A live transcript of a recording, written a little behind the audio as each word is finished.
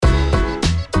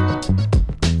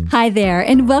Hi there,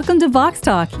 and welcome to Vox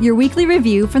Talk, your weekly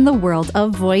review from the world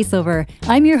of voiceover.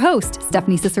 I'm your host,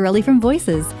 Stephanie Ciccarelli from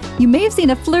Voices. You may have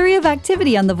seen a flurry of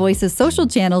activity on the Voices social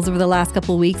channels over the last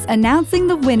couple weeks announcing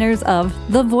the winners of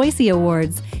the Voicey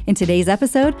Awards. In today's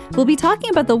episode, we'll be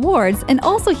talking about the awards and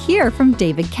also hear from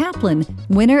David Kaplan,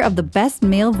 winner of the Best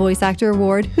Male Voice Actor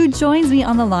Award, who joins me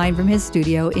on the line from his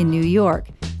studio in New York.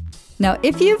 Now,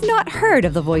 if you've not heard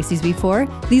of the Voices before,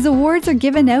 these awards are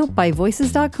given out by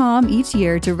Voices.com each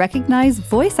year to recognize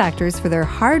voice actors for their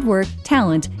hard work,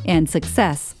 talent, and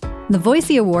success. The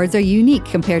Voicey Awards are unique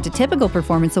compared to typical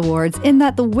performance awards in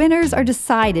that the winners are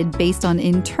decided based on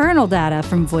internal data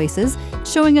from Voices,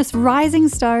 showing us rising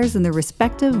stars in their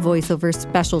respective voiceover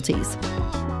specialties.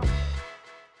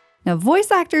 Now, voice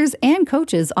actors and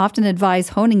coaches often advise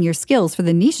honing your skills for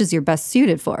the niches you're best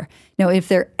suited for. Now, if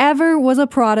there ever was a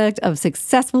product of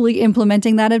successfully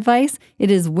implementing that advice,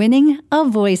 it is winning a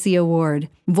Voicey Award.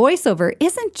 Voiceover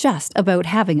isn't just about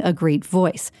having a great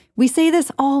voice. We say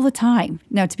this all the time.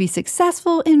 Now, to be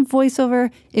successful in voiceover,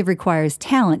 it requires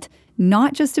talent,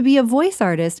 not just to be a voice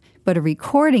artist, but a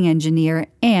recording engineer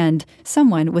and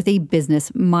someone with a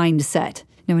business mindset.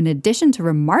 Now, in addition to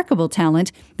remarkable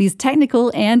talent, these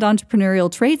technical and entrepreneurial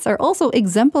traits are also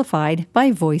exemplified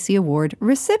by Voicey Award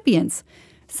recipients.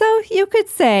 So you could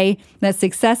say that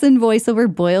success in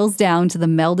voiceover boils down to the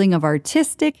melding of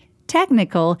artistic,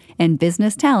 technical, and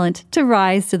business talent to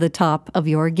rise to the top of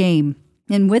your game.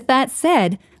 And with that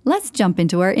said, let's jump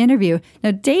into our interview.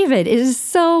 Now, David, it is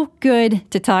so good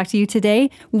to talk to you today.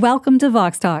 Welcome to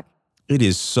Vox Talk. It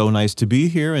is so nice to be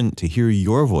here and to hear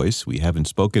your voice. We haven't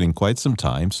spoken in quite some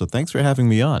time, so thanks for having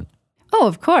me on. Oh,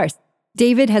 of course.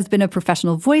 David has been a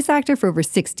professional voice actor for over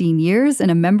 16 years and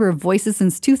a member of Voices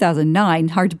since 2009.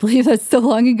 Hard to believe that's so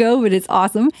long ago, but it's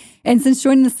awesome. And since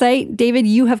joining the site, David,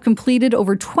 you have completed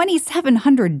over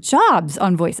 2,700 jobs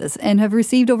on Voices and have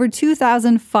received over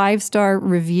 2,000 five-star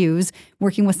reviews,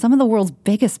 working with some of the world's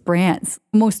biggest brands.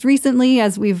 Most recently,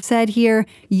 as we've said here,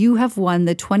 you have won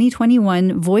the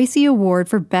 2021 Voicey Award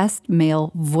for Best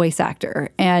Male Voice Actor.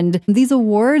 And these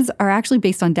awards are actually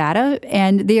based on data,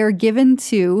 and they are given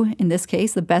to, in this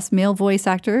case, the Best Male Voice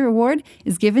Actor Award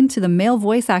is given to the male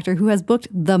voice actor who has booked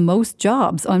the most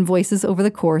jobs on Voices over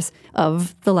the course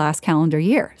of the last calendar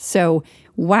year. So,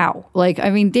 wow.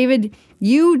 David,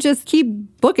 you just keep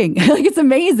booking. It's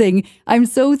amazing. I'm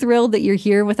so thrilled that you're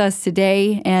here with us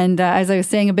today. And as I was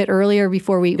saying a bit earlier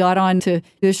before we got on to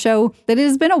the show, that it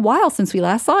has been a while since we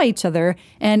last saw each other.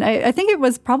 And I think it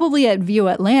was probably at VO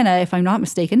Atlanta, if I'm not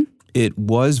mistaken. It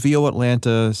was VO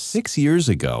Atlanta 6 years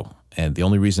ago. And the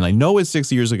only reason I know it's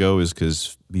 6 years ago is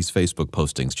because these Facebook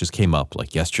postings just came up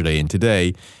like yesterday and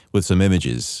today with some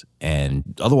images.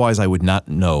 And otherwise, I would not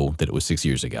know that it was 6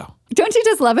 years ago. Don't you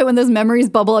just love it when those memories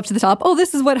bubble up to the top? Oh,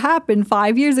 this is what happened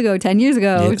 5 years ago, 10 years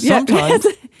ago.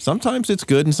 Sometimes it's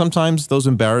good, and sometimes those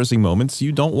embarrassing moments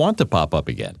you don't want to pop up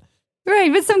again.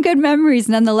 Right, but some good memories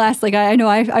nonetheless. I know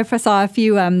I saw a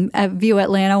few at VO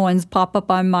Atlanta ones pop up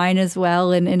on mine as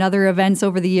well, and other events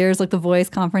over the years, like the Voice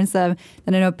Conference that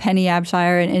I know Penny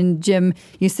Abshire and Jim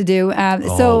used to do.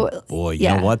 You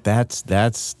know what?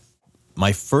 That's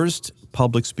my first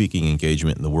public speaking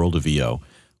engagement in the world of VO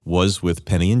was with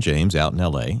Penny and James out in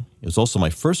L.A. It was also my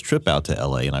first trip out to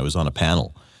L.A., and I was on a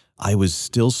panel. I was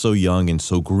still so young and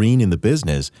so green in the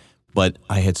business, but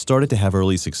I had started to have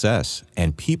early success,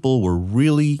 and people were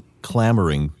really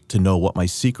clamoring to know what my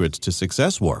secrets to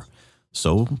success were.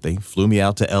 So they flew me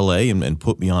out to L.A. and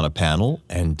put me on a panel,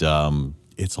 and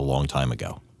it's a long time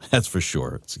ago. That's for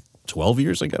sure. It's 12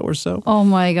 years ago or so. Oh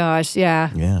my gosh, yeah.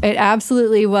 It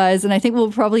absolutely was. And I think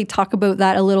we'll probably talk about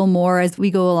that a little more as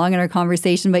we go along in our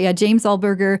conversation. But yeah, James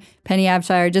Alberger, Penny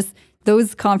Abshire, just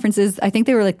those conferences, I think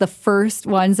they were like the first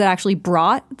ones that actually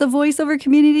brought the voiceover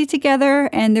community together.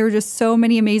 And there were just so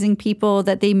many amazing people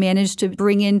that they managed to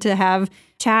bring in to have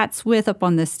chats with up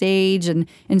on the stage and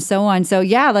so on. So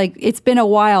yeah, it's been a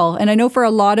while. And I know for a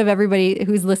lot of everybody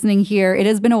who's listening here, it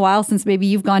has been a while since maybe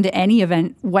you've gone to any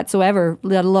event whatsoever,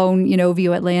 let alone,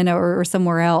 VO Atlanta or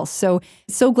somewhere else.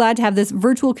 So glad to have this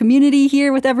virtual community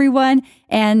here with everyone.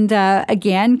 And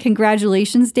again,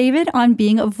 congratulations, David, on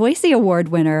being a Voicey Award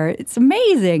winner. It's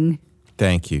amazing.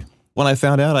 Thank you. When I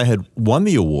found out I had won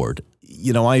the award,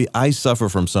 I suffer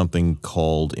from something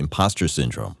called imposter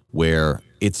syndrome, where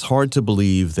it's hard to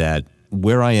believe that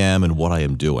where I am and what I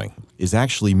am doing is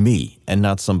actually me and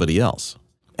not somebody else.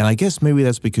 And I guess maybe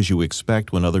that's because you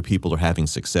expect when other people are having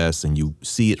success and you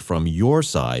see it from your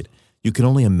side, you can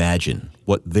only imagine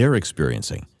what they're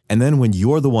experiencing. And then when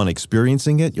you're the one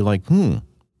experiencing it, you're like,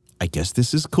 I guess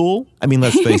this is cool. I mean,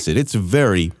 let's face it, it's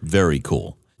very, very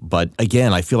cool. But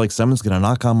again, I feel like someone's going to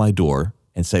knock on my door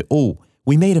and say, oh,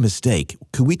 we made a mistake.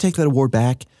 Could we take that award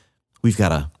back? We've got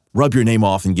to rub your name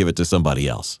off and give it to somebody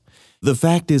else. The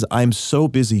fact is, I'm so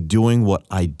busy doing what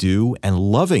I do and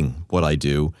loving what I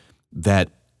do that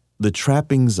the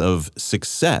trappings of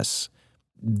success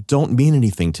don't mean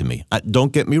anything to me.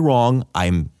 Don't get me wrong,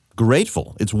 I'm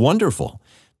grateful. It's wonderful.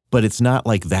 But it's not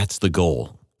like that's the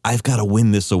goal. I've got to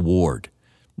win this award.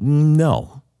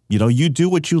 No. You do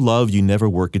what you love, you never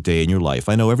work a day in your life.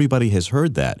 I know everybody has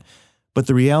heard that. But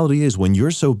the reality is, when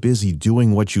you're so busy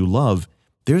doing what you love,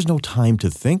 there's no time to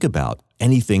think about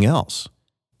anything else.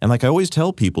 And like I always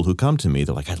tell people who come to me,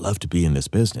 they're like, I'd love to be in this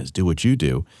business, do what you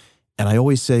do. And I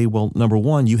always say, well, number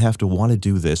one, you have to want to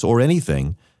do this or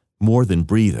anything more than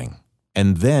breathing.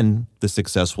 And then the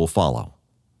success will follow.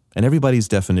 And everybody's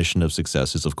definition of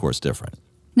success is, of course, different.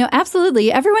 No,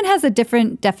 absolutely. Everyone has a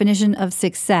different definition of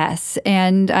success.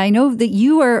 And I know that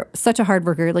you are such a hard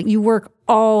worker. Like, you work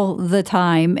all the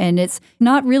time. And it's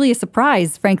not really a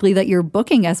surprise, frankly, that you're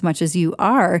booking as much as you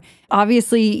are.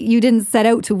 Obviously, you didn't set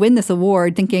out to win this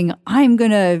award thinking, I'm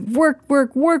going to work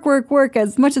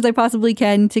as much as I possibly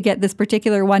can to get this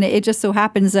particular one. It just so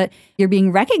happens that you're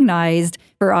being recognized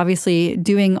for obviously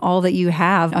doing all that you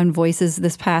have on Voices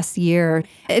this past year.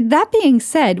 That being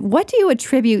said, what do you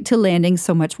attribute to landing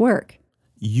so much work?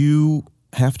 You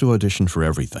have to audition for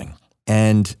everything.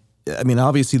 And I mean,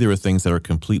 obviously there are things that are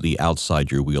completely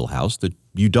outside your wheelhouse that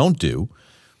you don't do.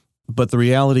 But the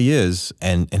reality is,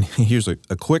 and here's a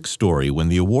quick story. When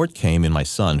the award came in, my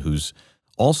son, who's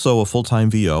also a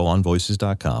full-time VO on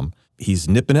Voices.com, he's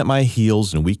nipping at my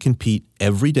heels, and we compete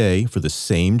every day for the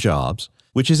same jobs,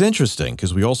 which is interesting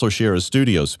because we also share a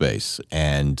studio space.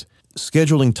 And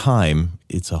scheduling time,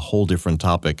 it's a whole different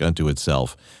topic unto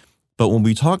itself. But when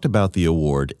we talked about the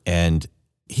award, and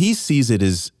he sees it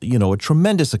as, a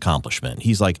tremendous accomplishment.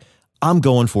 He's like, I'm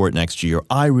going for it next year.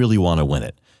 I really want to win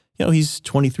it. He's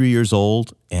 23 years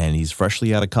old, and he's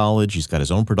freshly out of college. He's got his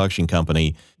own production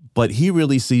company. But he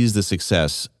really sees the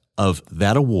success of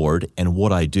that award and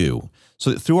what I do.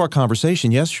 So through our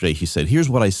conversation yesterday, he said, here's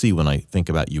what I see when I think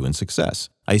about you and success.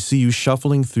 I see you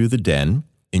shuffling through the den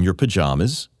in your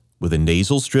pajamas with a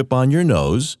nasal strip on your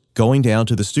nose, going down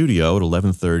to the studio at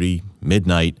 11:30,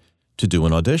 midnight, to do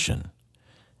an audition.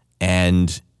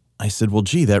 And I said, well,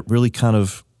 gee, that really kind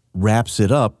of wraps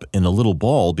it up in a little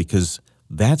ball, because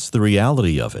that's the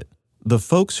reality of it. The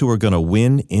folks who are going to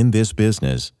win in this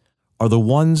business are the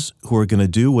ones who are going to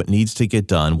do what needs to get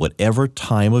done, whatever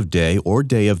time of day or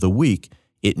day of the week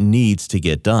it needs to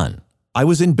get done. I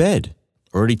was in bed,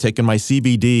 already taken my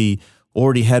CBD,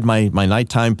 already had my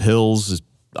nighttime pills.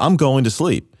 I'm going to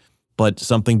sleep. But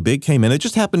something big came in. It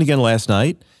just happened again last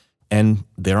night. And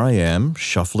there I am,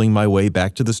 shuffling my way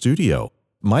back to the studio.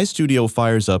 My studio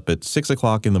fires up at 6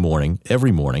 o'clock in the morning,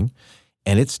 every morning,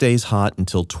 and it stays hot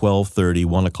until 12:30,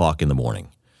 1 o'clock in the morning.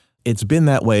 It's been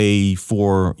that way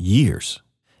for years.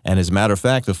 And as a matter of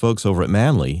fact, the folks over at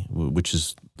Manley, which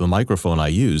is the microphone I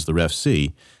use, the Ref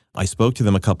C, I spoke to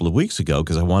them a couple of weeks ago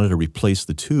because I wanted to replace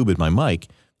the tube in my mic,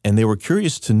 and they were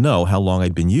curious to know how long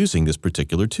I'd been using this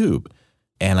particular tube.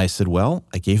 And I said, well,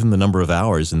 I gave them the number of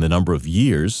hours and the number of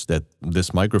years that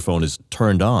this microphone is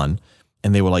turned on.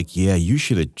 And they were like, yeah, you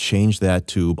should have changed that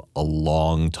tube a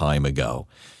long time ago.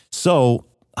 So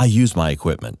I use my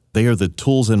equipment. They are the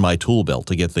tools in my tool belt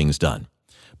to get things done.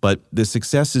 But the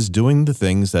success is doing the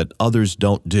things that others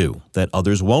don't do, that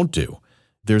others won't do.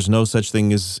 There's no such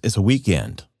thing as a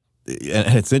weekend.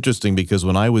 And it's interesting because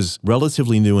when I was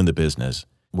relatively new in the business,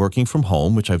 working from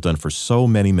home, which I've done for so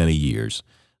many, many years,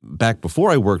 back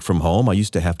before I worked from home, I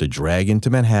used to have to drag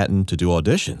into Manhattan to do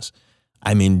auditions.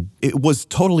 I mean, it was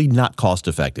totally not cost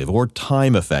effective or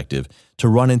time effective to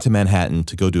run into Manhattan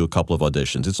to go do a couple of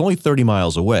auditions. It's only 30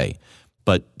 miles away,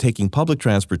 but taking public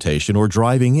transportation or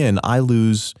driving in, I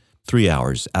lose 3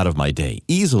 hours out of my day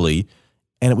easily,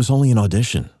 and it was only an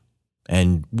audition.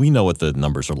 And we know what the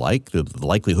numbers are like. The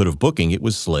likelihood of booking, it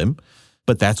was slim,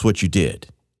 but that's what you did.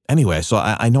 Anyway, so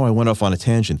I know I went off on a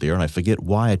tangent there, and I forget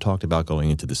why I talked about going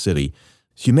into the city.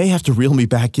 So you may have to reel me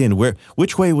back in.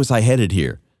 Which way was I headed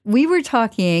here? We were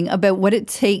talking about what it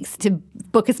takes to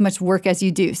book as much work as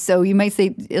you do. So you might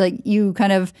say, like, you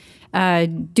kind of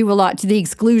do a lot to the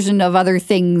exclusion of other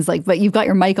things, like, but you've got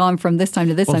your mic on from this time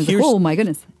to this time. Like, oh, my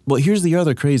goodness. Well, here's the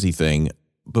other crazy thing.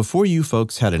 Before you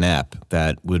folks had an app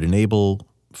that would enable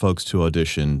folks to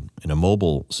audition in a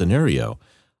mobile scenario,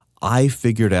 I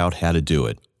figured out how to do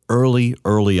it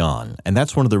early on. And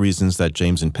that's one of the reasons that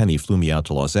James and Penny flew me out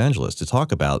to Los Angeles to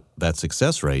talk about that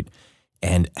success rate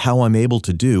and how I'm able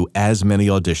to do as many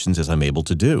auditions as I'm able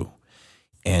to do.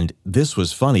 And this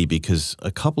was funny because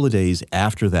a couple of days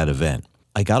after that event,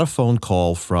 I got a phone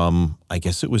call from, I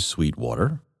guess it was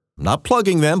Sweetwater, I'm not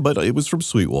plugging them, but it was from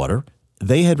Sweetwater.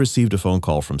 They had received a phone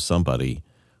call from somebody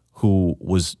who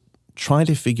was trying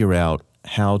to figure out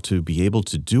how to be able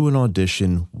to do an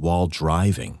audition while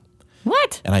driving.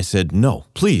 What? And I said, no,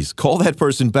 please call that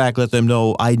person back. Let them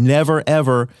know I never,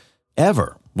 ever,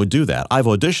 ever would do that. I've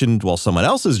auditioned while someone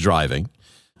else is driving.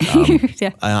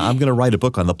 Yeah. I'm going to write a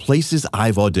book on the places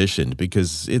I've auditioned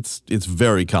because it's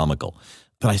very comical.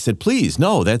 But I said, please,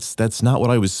 no, that's not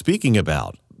what I was speaking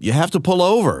about. You have to pull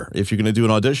over if you're going to do an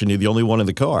audition. You're the only one in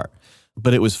the car.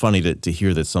 But it was funny to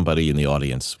hear that somebody in the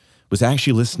audience was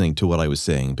actually listening to what I was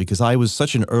saying because I was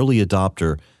such an early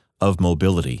adopter of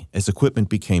mobility. As equipment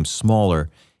became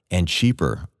smaller and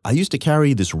cheaper, I used to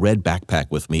carry this red backpack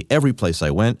with me every place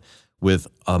I went with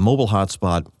a mobile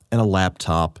hotspot and a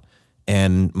laptop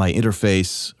and my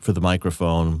interface for the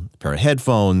microphone, a pair of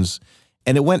headphones,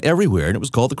 and it went everywhere, and it was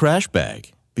called the crash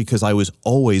bag because I was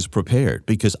always prepared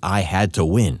because I had to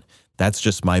win. That's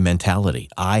just my mentality.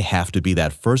 I have to be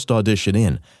that first audition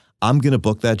in. I'm going to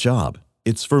book that job.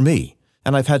 It's for me.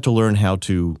 And I've had to learn how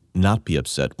to not be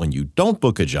upset when you don't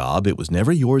book a job. It was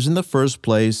never yours in the first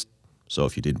place. So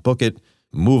if you didn't book it,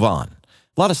 move on.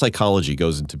 A lot of psychology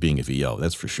goes into being a VO,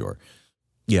 that's for sure.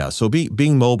 Yeah, so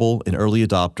being mobile, an early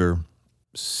adopter,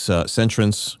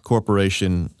 Centrance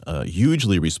Corporation,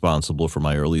 hugely responsible for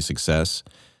my early success.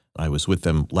 I was with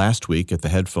them last week at the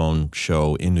headphone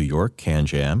show in New York,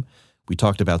 CanJam. We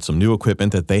talked about some new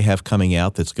equipment that they have coming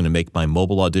out that's going to make my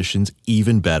mobile auditions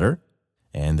even better.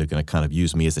 And they're going to kind of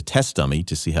use me as a test dummy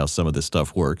to see how some of this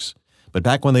stuff works. But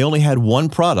back when they only had one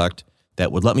product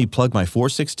that would let me plug my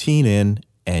 416 in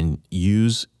and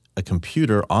use a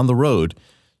computer on the road,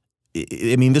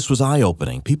 I mean, this was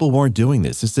eye-opening. People weren't doing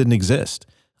this. This didn't exist.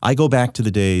 I go back to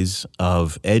the days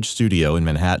of Edge Studio in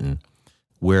Manhattan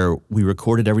where we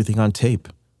recorded everything on tape.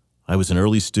 I was an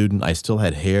early student. I still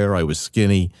had hair. I was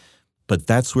skinny. But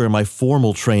that's where my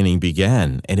formal training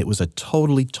began, and it was a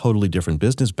totally, totally different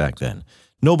business back then.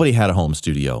 Nobody had a home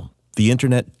studio. The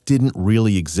internet didn't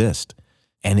really exist.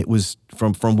 And it was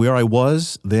from where I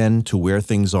was then to where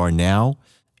things are now.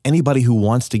 Anybody who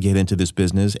wants to get into this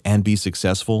business and be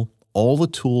successful, all the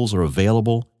tools are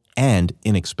available and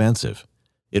inexpensive.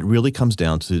 It really comes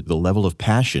down to the level of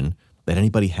passion that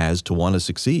anybody has to want to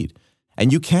succeed.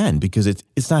 And you can, because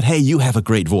it's not, hey, you have a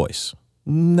great voice.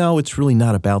 No, it's really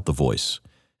not about the voice.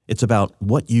 It's about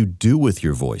what you do with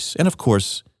your voice. And of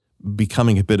course,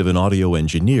 becoming a bit of an audio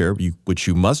engineer, which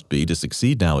you must be to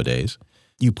succeed nowadays,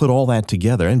 you put all that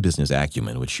together, and business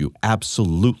acumen, which you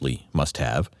absolutely must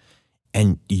have,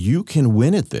 and you can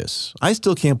win at this. I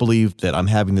still can't believe that I'm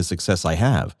having the success I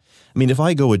have. I mean, if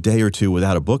I go a day or two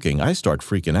without a booking, I start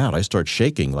freaking out. I start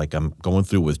shaking like I'm going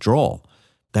through withdrawal.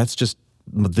 That's just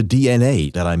the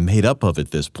DNA that I'm made up of at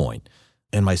this point.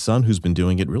 And my son, who's been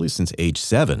doing it really since age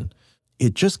 7,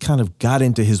 it just kind of got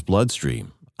into his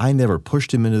bloodstream. I never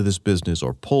pushed him into this business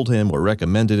or pulled him or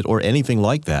recommended it or anything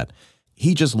like that.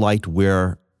 He just liked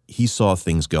where he saw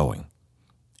things going.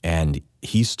 And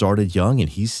he started young and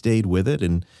he stayed with it.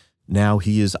 And now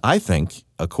he is, I think,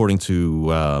 according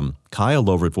to Kyle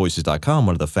over at Voices.com,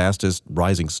 one of the fastest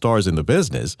rising stars in the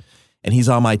business. And he's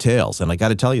on my tails. And I got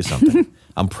to tell you something.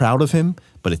 I'm proud of him,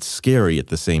 but it's scary at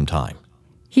the same time.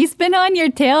 He's been on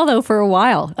your tail, though, for a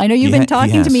while. I know you've been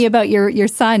talking to me about your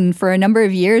son for a number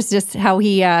of years, just how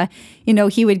he,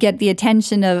 he would get the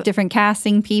attention of different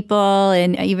casting people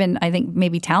and even, I think,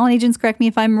 maybe talent agents, correct me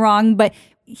if I'm wrong, but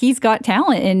he's got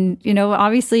talent. And,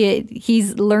 obviously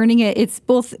he's learning it. It's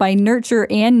both by nurture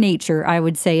and nature, I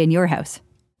would say, in your house.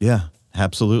 Yeah,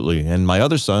 absolutely. And my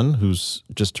other son, who's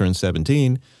just turned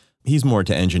 17, he's more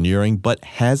into engineering, but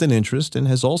has an interest and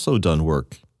has also done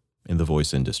work in the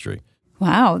voice industry.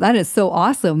 Wow, that is so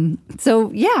awesome.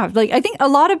 So yeah, I think a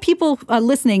lot of people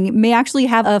listening may actually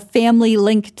have a family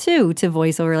link too to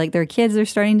voiceover, like their kids are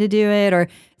starting to do it, or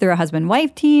they're a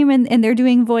husband-wife team and they're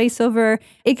doing voiceover.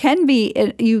 It can be,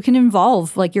 you can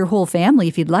involve like your whole family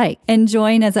if you'd like and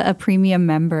join as a premium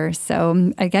member.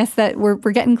 So I guess that we're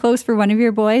getting close for one of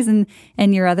your boys and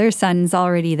your other son's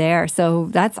already there. So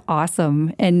that's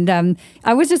awesome. And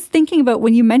I was just thinking about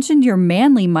when you mentioned your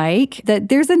Manly mic, that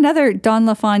there's another Don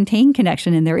LaFontaine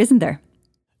connection in there, isn't there?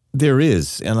 There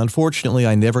is. And unfortunately,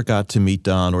 I never got to meet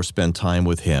Don or spend time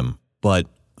with him. But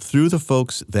through the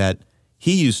folks that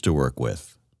he used to work with,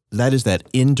 that is that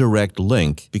indirect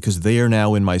link because they are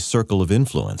now in my circle of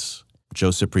influence.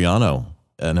 Joe Cipriano,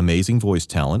 an amazing voice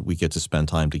talent. We get to spend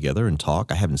time together and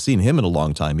talk. I haven't seen him in a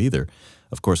long time either.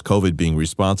 Of course, COVID being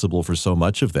responsible for so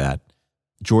much of that.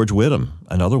 George Whittam,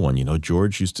 another one.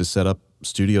 George used to set up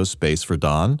studio space for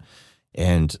Don.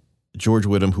 And George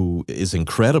Whittam, who is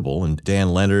incredible, and Dan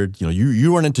Leonard,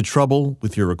 you run into trouble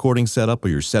with your recording setup or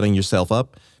you're setting yourself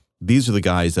up, these are the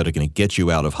guys that are going to get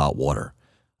you out of hot water.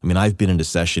 I mean, I've been in a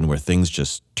session where things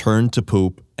just turned to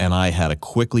poop, and I had to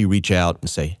quickly reach out and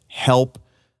say, help.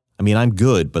 I mean, I'm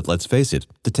good, but let's face it,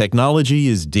 the technology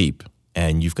is deep,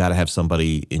 and you've got to have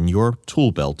somebody in your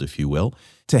tool belt, if you will,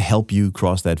 to help you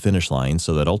cross that finish line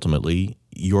so that ultimately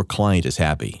your client is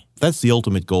happy. That's the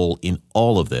ultimate goal in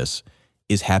all of this,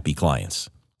 is happy clients.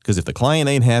 Because if the client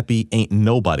ain't happy, ain't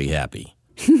nobody happy.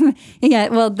 Yeah,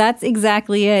 well, that's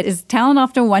exactly it. Is talent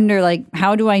often wonder, like,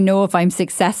 how do I know if I'm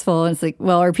successful? And it's like,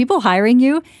 well, are people hiring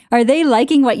you? Are they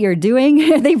liking what you're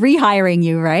doing? Are they rehiring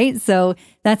you, right? So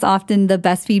that's often the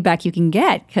best feedback you can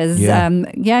get because,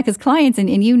 because clients, and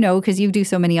because you do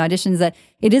so many auditions, that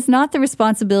it is not the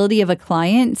responsibility of a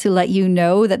client to let you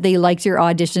know that they liked your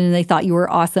audition and they thought you were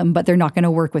awesome, but they're not going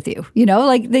to work with you.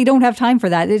 Like they don't have time for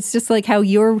that. It's just like how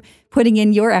you're putting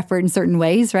in your effort in certain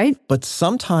ways, right? But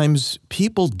sometimes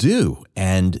people do,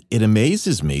 and it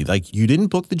amazes me. Like, you didn't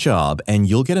book the job, and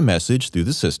you'll get a message through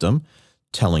the system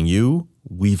telling you,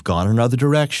 we've gone another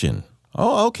direction.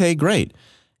 Oh, okay, great.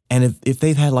 And if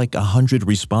they've had like 100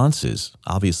 responses,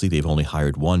 obviously they've only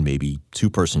hired one, maybe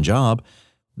two-person job,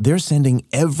 they're sending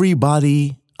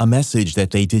everybody a message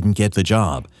that they didn't get the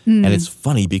job. And it's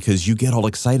funny because you get all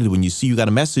excited when you see you got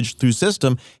a message through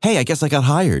system, hey, I guess I got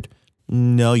hired.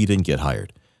 No, you didn't get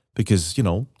hired because,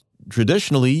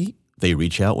 traditionally they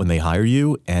reach out when they hire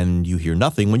you and you hear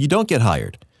nothing when you don't get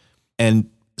hired. And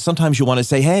sometimes you want to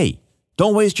say, hey,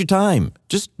 don't waste your time.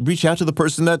 Just reach out to the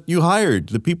person that you hired.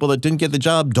 The people that didn't get the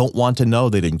job don't want to know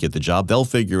they didn't get the job. They'll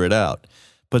figure it out.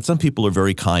 But some people are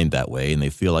very kind that way and they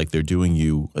feel like they're doing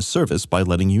you a service by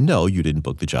letting you know you didn't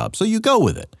book the job. So you go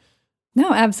with it.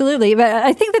 No, absolutely. But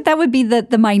I think that would be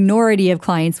the minority of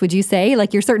clients, would you say?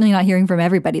 Like, you're certainly not hearing from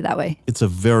everybody that way. It's a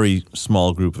very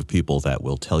small group of people that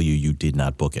will tell you did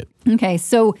not book it. Okay,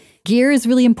 so gear is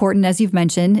really important, as you've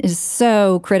mentioned. It is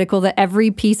so critical that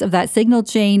every piece of that signal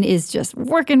chain is just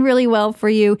working really well for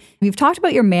you. We've talked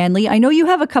about your Manley. I know you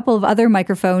have a couple of other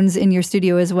microphones in your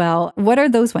studio as well. What are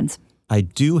those ones? I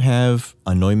do have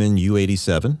a Neumann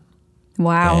U87.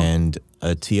 Wow. And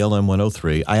a TLM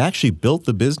 103. I actually built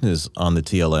the business on the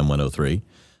TLM 103.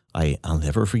 I'll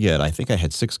never forget. I think I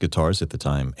had 6 guitars at the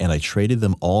time, and I traded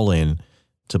them all in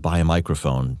to buy a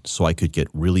microphone so I could get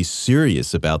really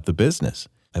serious about the business.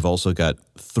 I've also got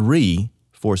 3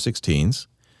 416s,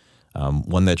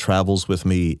 one that travels with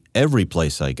me every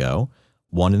place I go,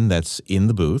 one that's in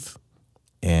the booth,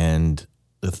 and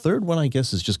the third one, I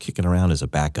guess, is just kicking around as a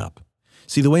backup.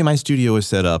 See, the way my studio is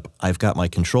set up, I've got my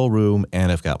control room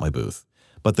and I've got my booth.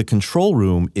 But the control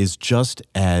room is just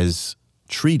as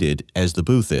treated as the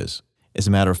booth is. As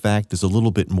a matter of fact, there's a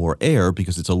little bit more air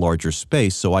because it's a larger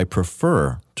space, so I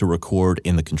prefer to record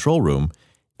in the control room,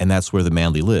 and that's where the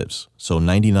Manley lives. So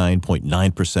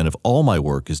 99.9% of all my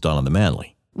work is done on the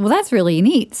Manley. Well, that's really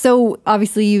neat. So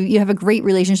obviously you have a great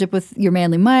relationship with your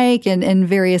Manley mic and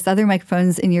various other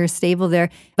microphones in your stable there.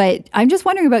 But I'm just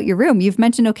wondering about your room. You've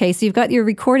mentioned, okay, so you've got your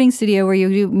recording studio where you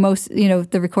do most,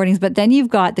 the recordings, but then you've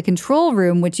got the control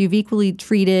room, which you've equally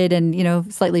treated and,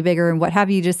 slightly bigger and what have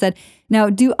you just said. Now,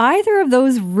 do either of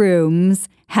those rooms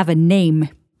have a name?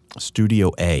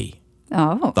 Studio A.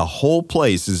 Oh. The whole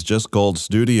place is just called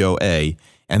Studio A.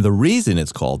 And the reason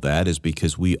it's called that is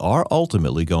because we are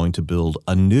ultimately going to build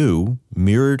a new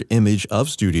mirrored image of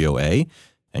Studio A.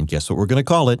 And guess what we're going to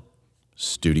call it?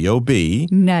 Studio B.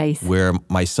 Nice. Where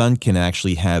my son can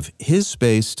actually have his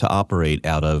space to operate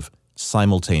out of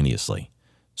simultaneously.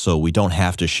 So we don't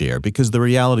have to share, because the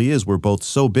reality is we're both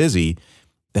so busy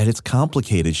that it's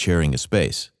complicated sharing a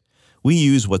space. We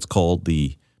use what's called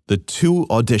the 2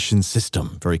 audition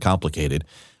system, very complicated.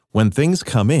 When things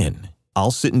come in,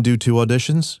 I'll sit and do 2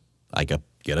 auditions. I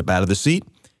get up out of the seat.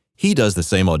 He does the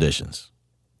same auditions.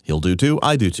 He'll do 2,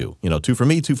 I do 2. 2 for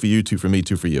me, 2 for you, 2 for me,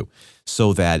 2 for you.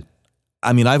 So that,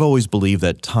 I've always believed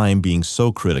that time being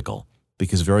so critical,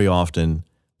 because very often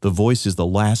the voice is the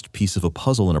last piece of a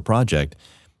puzzle in a project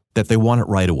that they want it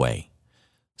right away.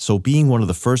 So being one of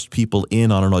the first people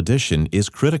in on an audition is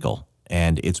critical.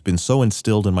 And it's been so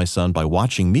instilled in my son by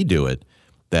watching me do it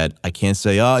that I can't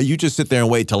say, you just sit there and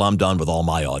wait till I'm done with all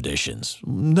my auditions.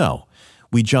 No,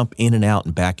 we jump in and out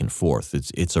and back and forth.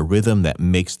 It's a rhythm that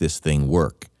makes this thing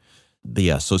work.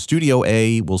 So Studio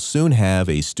A will soon have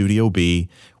a Studio B.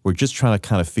 We're just trying to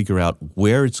kind of figure out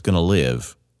where it's going to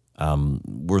live.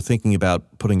 We're thinking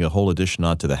about putting a whole addition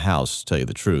onto the house, to tell you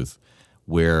the truth,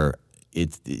 where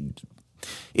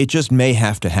it just may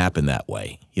have to happen that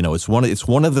way. It's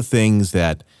one of the things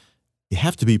that you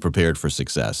have to be prepared for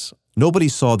success. Nobody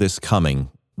saw this coming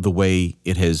the way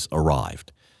it has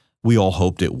arrived. We all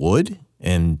hoped it would,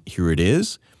 and here it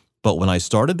is. But when I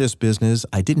started this business,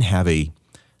 I didn't have a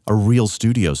real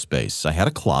studio space. I had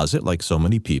a closet like so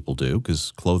many people do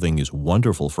because clothing is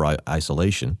wonderful for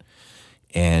isolation.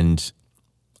 And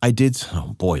I did,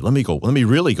 let me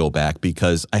really go back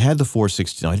because I had the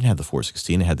 416. No, I didn't have the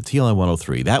 416. I had the TLM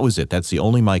 103. That was it. That's the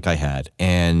only mic I had.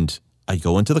 And I'd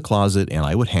go into the closet and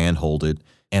I would hand hold it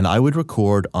and I would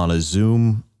record on a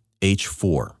Zoom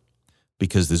H4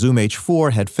 because the Zoom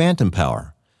H4 had phantom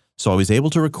power. So I was able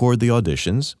to record the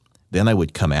auditions. Then I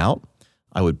would come out.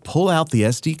 I would pull out the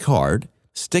SD card,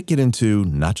 stick it into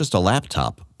not just a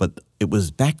laptop, but it was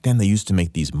back then they used to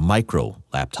make these micro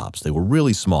laptops. They were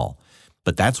really small,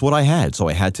 but that's what I had. So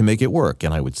I had to make it work.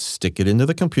 And I would stick it into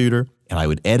the computer and I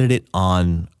would edit it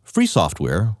on free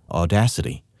software,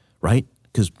 Audacity, right?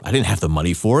 Because I didn't have the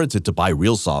money for it to buy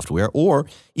real software or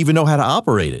even know how to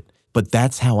operate it. But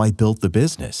that's how I built the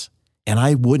business. And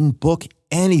I wouldn't book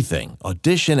anything,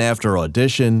 audition after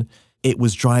audition. It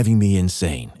was driving me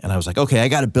insane. And I was like, okay, I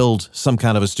got to build some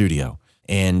kind of a studio.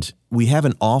 And we have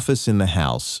an office in the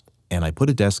house, and I put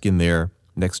a desk in there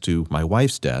next to my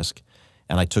wife's desk,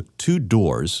 and I took 2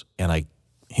 doors, and I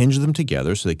hinged them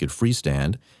together so they could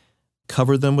freestand,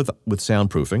 covered them with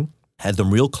soundproofing, had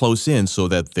them real close in so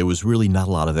that there was really not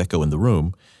a lot of echo in the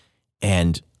room.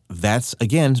 And that's,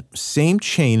 again, same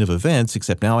chain of events,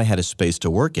 except now I had a space to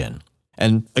work in.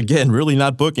 And again, really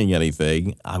not booking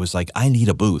anything. I was like, I need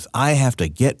a booth. I have to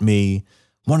get me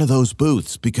one of those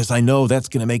booths because I know that's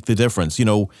going to make the difference. You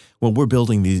know, when we're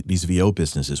building these VO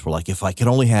businesses, we're like, if I could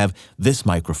only have this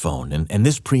microphone and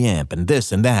this preamp and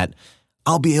this and that,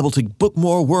 I'll be able to book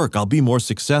more work. I'll be more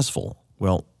successful.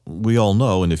 Well, we all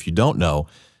know, and if you don't know,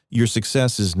 your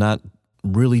success is not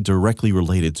really directly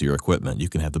related to your equipment. You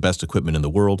can have the best equipment in the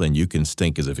world and you can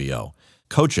stink as a VO.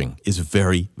 Coaching is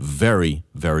very, very,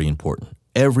 very important.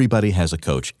 Everybody has a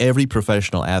coach. Every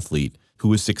professional athlete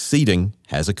who is succeeding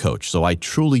has a coach. So I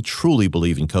truly, truly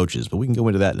believe in coaches, but we can go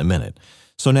into that in a minute.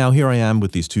 So now here I am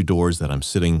with these 2 doors that I'm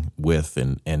sitting with,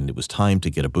 and it was time to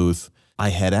get a booth. I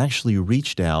had actually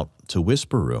reached out to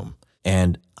Whisper Room,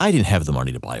 and I didn't have the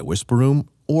money to buy a Whisper Room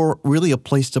or really a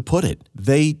place to put it.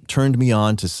 They turned me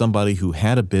on to somebody who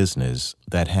had a business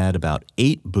that had about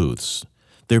 8 booths.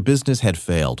 Their business had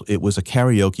failed. It was a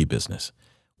karaoke business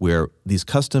where these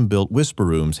custom-built Whisper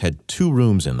Rooms had 2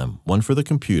 rooms in them, one for the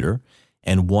computer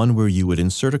and one where you would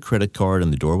insert a credit card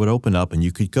and the door would open up and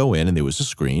you could go in and there was a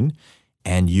screen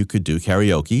and you could do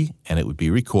karaoke and it would be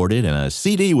recorded and a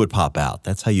CD would pop out.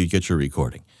 That's how you get your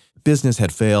recording. Business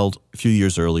had failed a few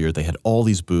years earlier. They had all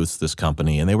these booths, this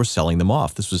company, and they were selling them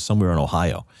off. This was somewhere in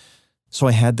Ohio. So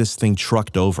I had this thing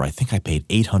trucked over. I think I paid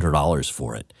 $800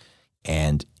 for it.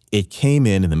 And it came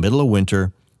in the middle of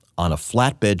winter on a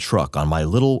flatbed truck on my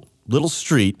little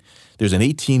street. There's an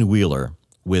 18-wheeler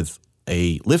with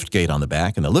a lift gate on the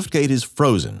back, and the lift gate is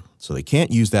frozen, so they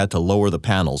can't use that to lower the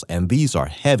panels, and these are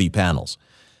heavy panels.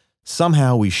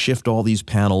 Somehow we shift all these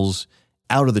panels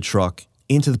out of the truck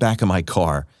into the back of my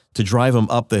car to drive them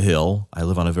up the hill. I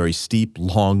live on a very steep,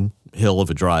 long hill of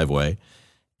a driveway.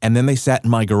 And then they sat in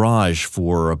my garage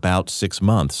for about 6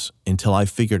 months until I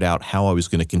figured out how I was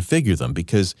going to configure them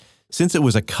because since it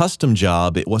was a custom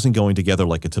job, it wasn't going together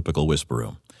like a typical Whisper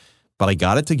Room. But I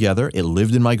got it together. It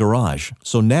lived in my garage.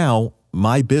 So now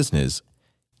my business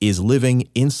is living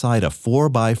inside a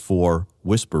 4x4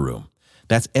 Whisper Room.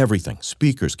 That's everything.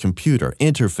 Speakers, computer,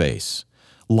 interface,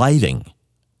 lighting,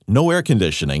 no air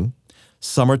conditioning.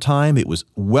 Summertime, it was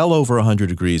well over 100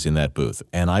 degrees in that booth.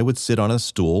 And I would sit on a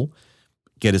stool,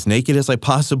 get as naked as I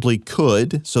possibly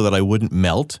could so that I wouldn't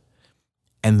melt.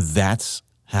 And that's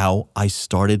how I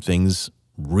started things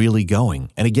really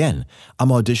going. And again, I'm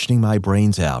auditioning my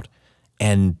brains out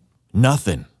and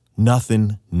nothing.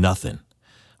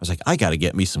 I was like, I got to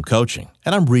get me some coaching.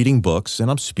 And I'm reading books and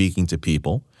I'm speaking to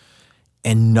people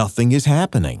and nothing is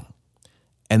happening.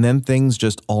 And then things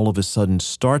just all of a sudden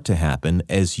start to happen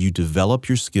as you develop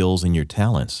your skills and your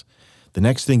talents. The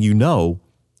next thing you know,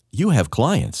 you have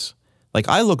clients. Like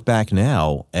I look back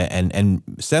now, and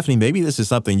Stephanie, maybe this is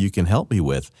something you can help me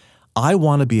with. I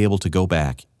want to be able to go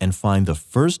back and find the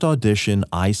first audition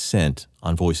I sent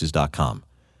on Voices.com.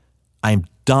 I'm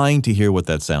dying to hear what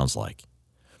that sounds like.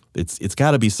 It's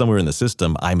got to be somewhere in the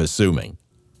system, I'm assuming.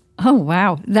 Oh,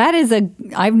 wow.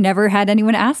 I've never had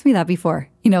anyone ask me that before.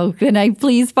 Can I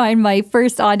please find my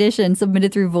first audition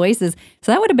submitted through Voices?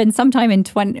 So that would have been sometime in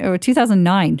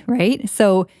 2009, right?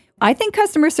 So I think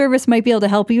customer service might be able to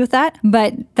help you with that,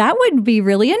 but that would be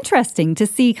really interesting to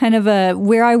see kind of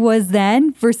where I was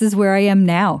then versus where I am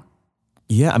now.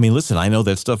 Yeah, I mean, listen, I know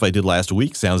that stuff I did last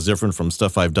week sounds different from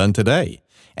stuff I've done today.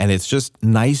 And it's just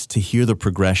nice to hear the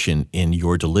progression in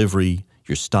your delivery,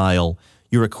 your style,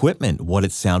 your equipment, what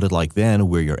it sounded like then,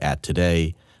 where you're at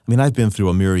today. I mean, I've been through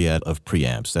a myriad of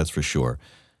preamps, that's for sure,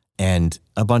 and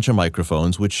a bunch of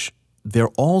microphones, which they're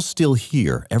all still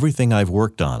here. Everything I've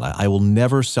worked on, I will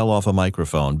never sell off a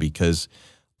microphone because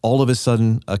all of a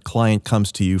sudden a client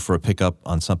comes to you for a pickup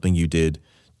on something you did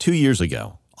 2 years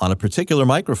ago on a particular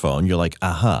microphone. You're like,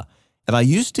 aha. And I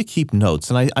used to keep notes,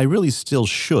 and I really still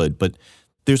should, but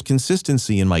there's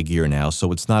consistency in my gear now,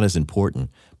 so it's not as important.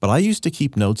 But I used to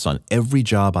keep notes on every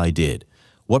job I did,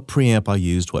 what preamp I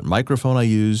used, what microphone I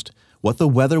used, what the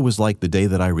weather was like the day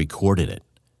that I recorded it,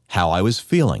 how I was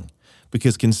feeling.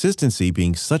 Because consistency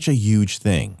being such a huge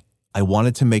thing, I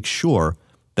wanted to make sure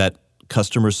that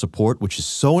customer support, which is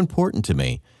so important to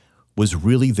me, was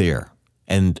really there.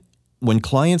 And when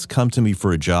clients come to me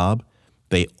for a job,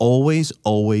 they always,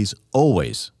 always,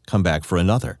 always come back for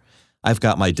another. I've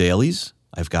got my dailies,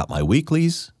 I've got my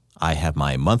weeklies, I have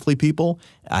my monthly people,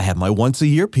 I have my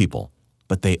once-a-year people,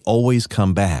 but they always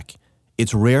come back.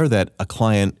 It's rare that a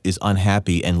client is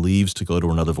unhappy and leaves to go to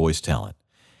another voice talent.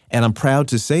 And I'm proud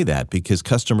to say that because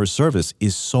customer service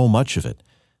is so much of it.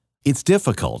 It's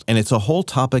difficult, and it's a whole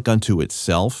topic unto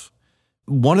itself.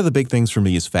 One of the big things for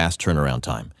me is fast turnaround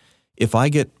time. If I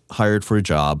get hired for a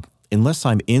job, unless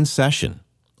I'm in session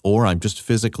or I'm just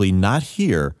physically not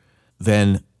here,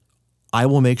 then I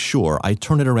will make sure I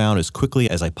turn it around as quickly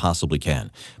as I possibly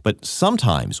can. But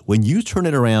sometimes when you turn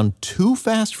it around too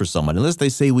fast for someone, unless they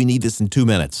say we need this in 2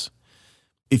 minutes,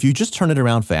 if you just turn it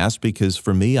around fast, because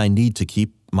for me, I need to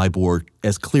keep my board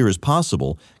as clear as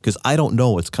possible because I don't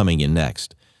know what's coming in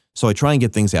next. So I try and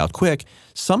get things out quick.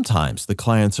 Sometimes the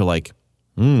clients are like,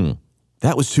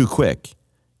 that was too quick.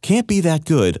 Can't be that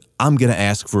good. I'm going to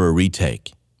ask for a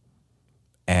retake.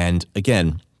 And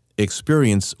again,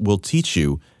 experience will teach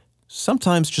you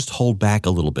sometimes just hold back a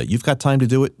little bit. You've got time to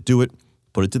do it,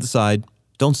 put it to the side.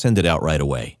 Don't send it out right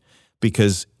away.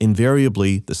 Because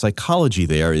invariably, the psychology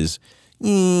there is,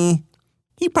 he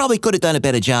probably could have done a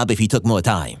better job if he took more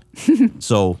time.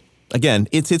 So again,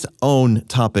 it's its own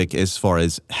topic as far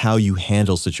as how you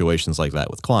handle situations like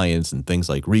that with clients and things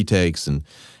like retakes and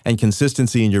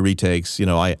consistency in your retakes. You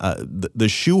know, the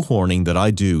shoehorning that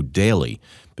I do daily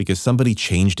because somebody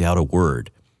changed out a word,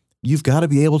 you've got to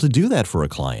be able to do that for a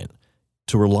client.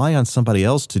 To rely on somebody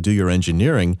else to do your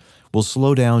engineering will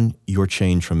slow down your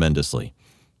chain tremendously.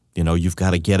 You know, you've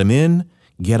got to get them in,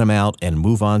 get them out, and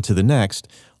move on to the next,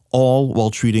 all while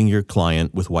treating your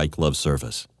client with white glove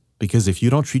service. Because if you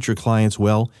don't treat your clients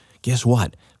well, guess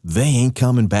what? They ain't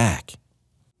coming back.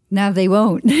 No, they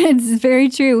won't. It's very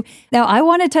true. Now, I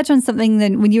want to touch on something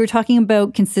that when you were talking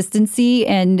about consistency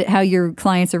and how your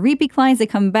clients are repeat clients, they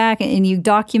come back and you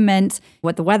document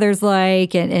what the weather's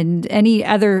like and any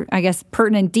other, I guess,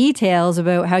 pertinent details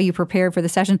about how you prepared for the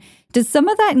session. Does some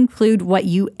of that include what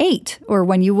you ate or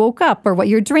when you woke up or what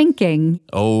you're drinking?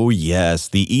 Oh, yes.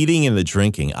 The eating and the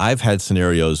drinking. I've had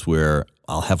scenarios where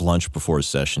I'll have lunch before a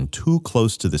session, too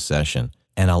close to the session,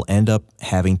 and I'll end up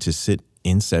having to sit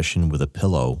in session with a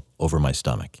pillow over my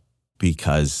stomach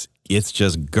because it's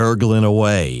just gurgling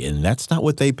away, and that's not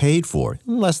what they paid for.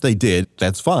 Unless they did,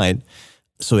 that's fine.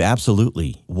 So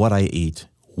absolutely, what I ate,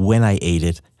 when I ate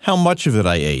it, how much of it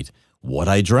I ate, what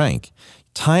I drank.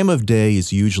 Time of day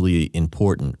is usually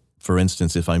important. For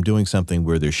instance, if I'm doing something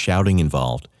where there's shouting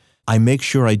involved, I make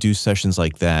sure I do sessions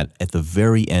like that at the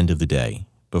very end of the day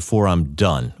before I'm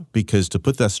done, because to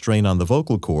put that strain on the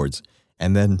vocal cords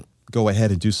and then go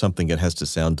ahead and do something that has to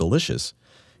sound delicious,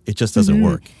 it just doesn't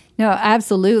work. No,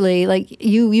 absolutely. Like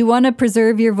you want to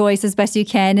preserve your voice as best you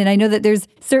can. And I know that there's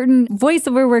certain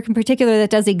voiceover work in particular that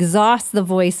does exhaust the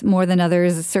voice more than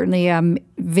others. Certainly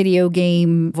video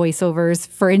game voiceovers,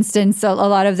 for instance, a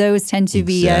lot of those tend to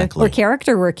be, or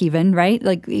character work even, right?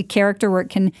 Like character work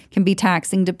can be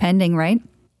taxing depending, right?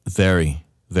 Very,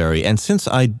 very. And since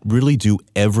I really do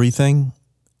everything,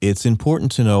 it's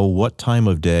important to know what time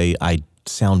of day I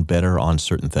sound better on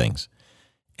certain things.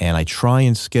 And I try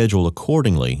and schedule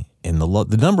accordingly. And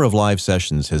the number of live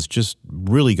sessions has just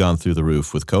really gone through the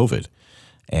roof with COVID.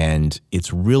 And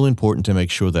it's real important to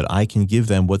make sure that I can give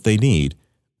them what they need,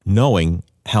 knowing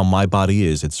how my body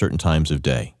is at certain times of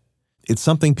day. It's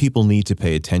something people need to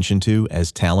pay attention to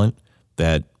as talent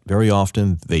that very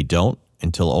often they don't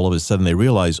until all of a sudden they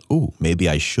realize, oh, maybe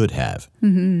I should have.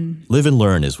 Live and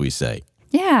learn, as we say.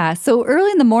 Yeah. So early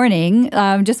in the morning,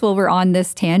 just while we're on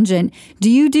this tangent,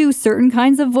 do you do certain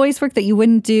kinds of voice work that you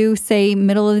wouldn't do, say,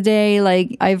 middle of the day?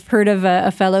 Like I've heard of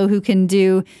a fellow who can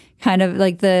do kind of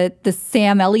like the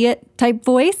Sam Elliott type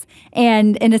voice.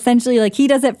 And essentially like he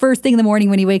does it first thing in the morning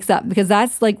when he wakes up, because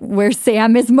that's like where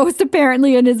Sam is most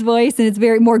apparently in his voice, and it's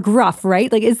very more gruff, right?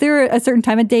 Like, is there a certain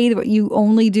time of day that you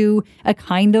only do a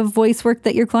kind of voice work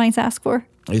that your clients ask for?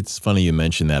 It's funny you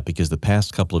mention that, because the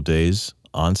past couple of days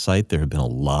on site, there have been a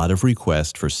lot of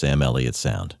requests for Sam Elliott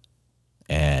sound.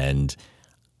 And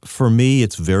for me,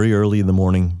 it's very early in the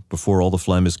morning before all the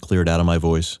phlegm is cleared out of my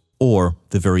voice, or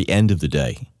the very end of the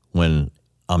day when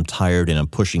I'm tired and I'm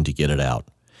pushing to get it out.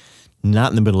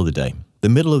 Not in the middle of the day. The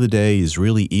middle of the day is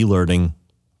really e-learning,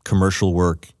 commercial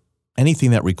work. Anything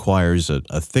that requires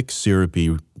a thick,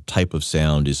 syrupy type of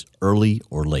sound is early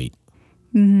or late.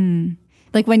 Mm-hmm.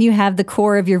 Like when you have the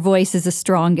core of your voice is the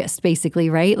strongest,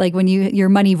 basically, right? Like when your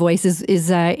money voice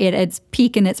is at its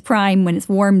peak and its prime, when it's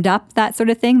warmed up, that sort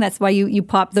of thing. That's why you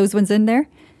pop those ones in there?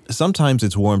 Sometimes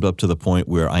it's warmed up to the point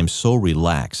where I'm so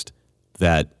relaxed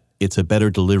that it's a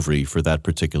better delivery for that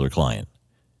particular client.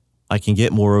 I can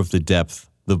get more of the depth.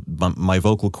 My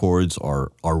vocal cords are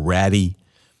ratty.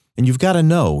 And you've got to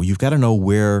know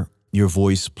where your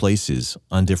voice places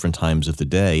on different times of the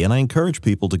day. And I encourage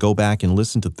people to go back and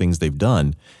listen to things they've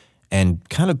done and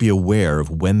kind of be aware of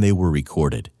when they were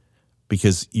recorded.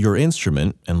 Because your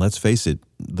instrument, and let's face it,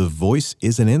 the voice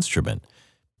is an instrument.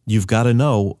 You've got to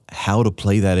know how to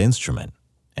play that instrument.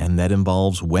 And that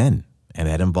involves when, and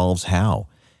that involves how,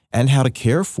 and how to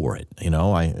care for it.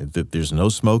 There's no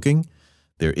smoking.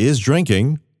 There is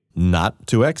drinking, not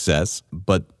to excess,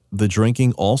 but the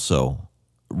drinking also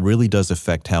really does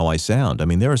affect how I sound. I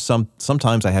mean, there are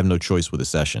sometimes I have no choice with a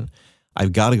session.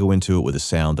 I've got to go into it with a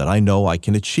sound that I know I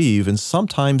can achieve, and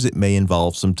sometimes it may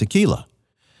involve some tequila.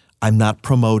 I'm not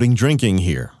promoting drinking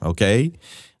here, okay?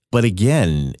 But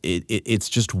again, it's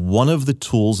just one of the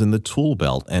tools in the tool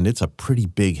belt, and it's a pretty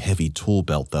big, heavy tool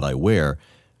belt that I wear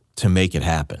to make it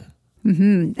happen.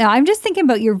 Mm-hmm. Now, I'm just thinking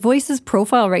about your voice's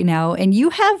profile right now, and you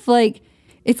have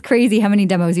it's crazy how many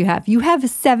demos you have. You have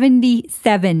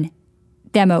 77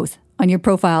 demos on your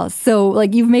profile. So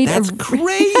you've made That's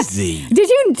crazy. Did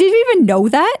you even know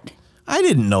that? I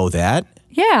didn't know that.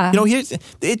 Yeah.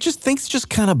 Things just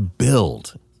kind of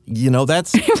build.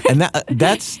 That's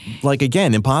like,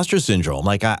 again, imposter syndrome.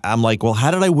 I'm like, well,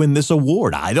 how did I win this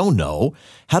award? I don't know.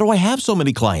 How do I have so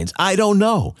many clients? I don't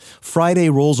know. Friday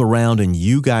rolls around and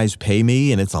you guys pay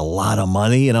me and it's a lot of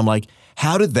money. And I'm like,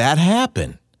 how did that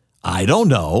happen? I don't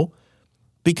know.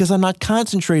 Because I'm not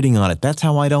concentrating on it. That's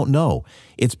how I don't know.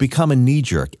 It's become a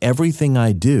knee-jerk. Everything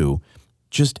I do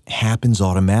just happens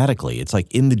automatically. It's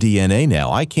like in the DNA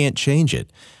now. I can't change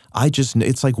it.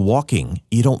 It's like walking.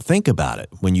 You don't think about it.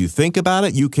 When you think about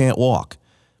it, you can't walk.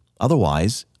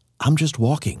 Otherwise, I'm just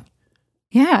walking.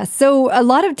 Yeah. So a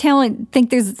lot of talent think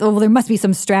there must be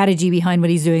some strategy behind what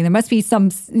he's doing. There must be some,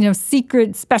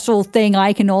 secret special thing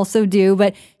I can also do.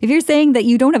 But if you're saying that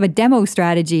you don't have a demo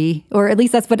strategy, or at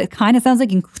least that's what it kind of sounds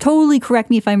like, and totally correct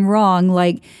me if I'm wrong,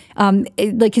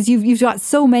 because you've got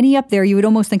so many up there, you would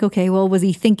almost think, okay, well, was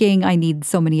he thinking I need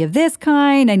so many of this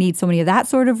kind? I need so many of that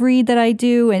sort of read that I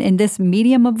do, and this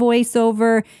medium of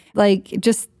voiceover,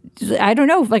 I don't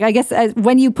know. I guess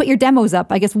when you put your demos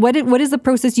up, I guess what is the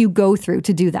process you go through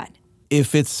to do that?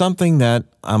 If it's something that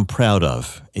I'm proud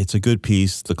of, it's a good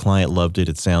piece, the client loved it,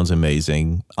 it sounds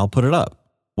amazing, I'll put it up.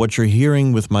 What you're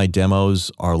hearing with my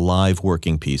demos are live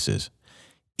working pieces.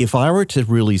 If I were to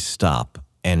really stop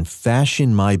and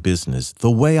fashion my business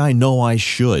the way I know I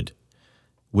should,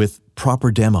 with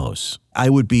proper demos, I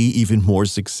would be even more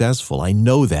successful. I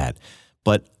know that.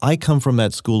 But I come from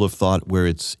that school of thought where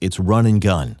it's run and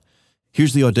gun.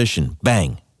 Here's the audition.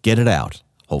 Bang. Get it out.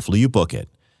 Hopefully you book it.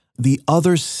 The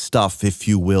other stuff, if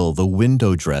you will, the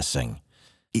window dressing.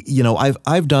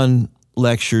 I've done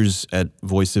lectures at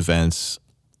voice events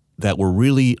that were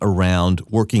really around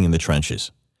working in the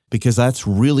trenches, because that's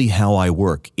really how I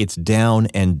work. It's down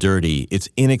and dirty. It's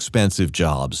inexpensive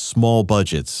jobs, small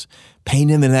budgets,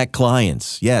 pain in the neck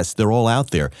clients. Yes, they're all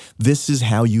out there. This is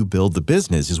how you build the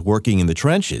business, is working in the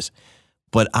trenches.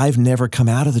 But I've never come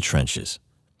out of the trenches.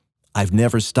 I've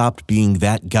never stopped being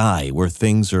that guy where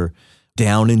things are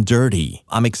down and dirty.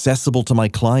 I'm accessible to my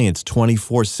clients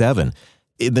 24/7.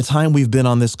 In the time we've been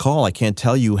on this call, I can't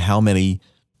tell you how many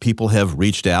people have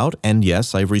reached out. And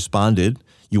yes, I've responded.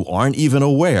 You aren't even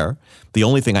aware. The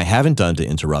only thing I haven't done to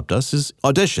interrupt us is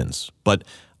auditions. But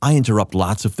I interrupt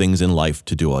lots of things in life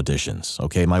to do auditions,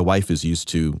 okay? My wife is used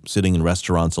to sitting in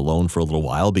restaurants alone for a little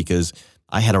while because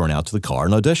I had to run out to the car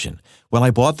and audition. When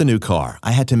I bought the new car,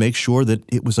 I had to make sure that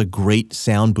it was a great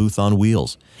sound booth on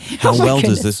wheels. How well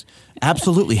does this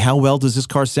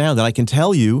car sound? And I can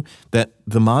tell you that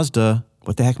the Mazda,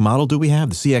 what the heck model do we have?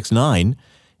 The CX-9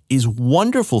 is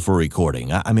wonderful for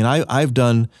recording. I mean, I've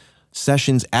done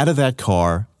sessions out of that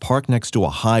car parked next to a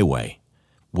highway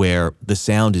where the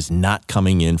sound is not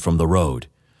coming in from the road.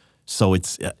 So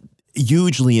it's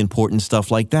hugely important stuff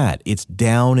like that. It's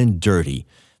down and dirty.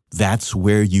 That's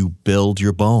where you build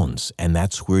your bones, and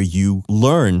that's where you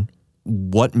learn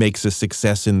what makes a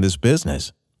success in this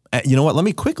business. You know what? Let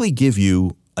me quickly give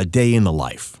you a day in the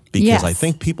life, because I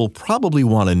think people probably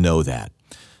want to know that.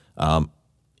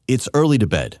 It's early to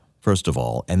bed, first of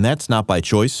all, and that's not by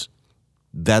choice.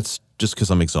 That's just because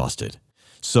I'm exhausted.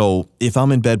 So if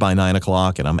I'm in bed by 9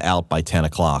 o'clock and I'm out by 10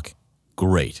 o'clock,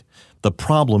 great. The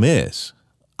problem is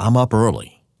I'm up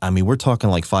early. I mean, we're talking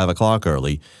like 5 o'clock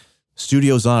early.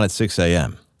 Studio's on at 6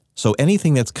 a.m. So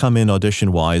anything that's come in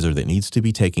audition-wise or that needs to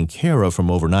be taken care of from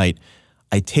overnight,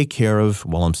 I take care of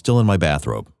while I'm still in my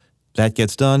bathrobe. That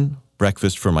gets done,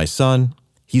 breakfast for my son.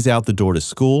 He's out the door to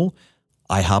school.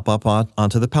 I hop up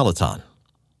onto the Peloton.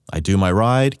 I do my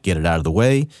ride, get it out of the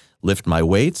way, lift my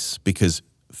weights, because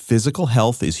physical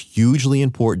health is hugely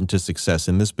important to success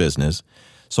in this business.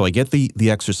 So I get the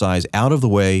exercise out of the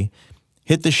way,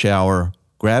 hit the shower,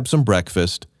 grab some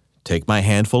breakfast, take my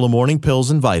handful of morning pills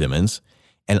and vitamins,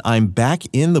 and I'm back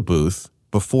in the booth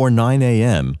before 9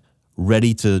 a.m.,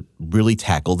 ready to really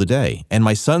tackle the day. And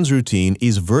my son's routine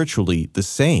is virtually the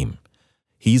same.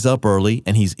 He's up early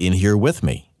and he's in here with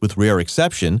me. With rare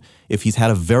exception, if he's had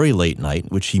a very late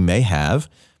night, which he may have,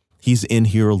 he's in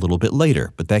here a little bit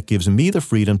later. But that gives me the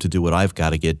freedom to do what I've got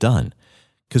to get done.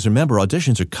 Because remember,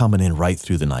 auditions are coming in right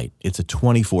through the night. It's a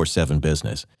 24/7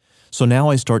 business. So now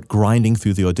I start grinding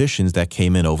through the auditions that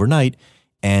came in overnight,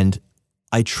 and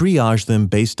I triage them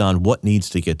based on what needs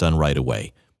to get done right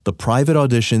away. The private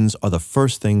auditions are the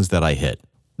first things that I hit.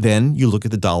 Then you look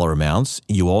at the dollar amounts.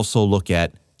 You also look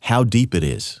at how deep it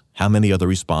is. How many other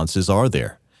responses are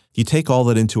there? You take all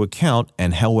that into account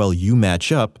and how well you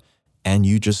match up, and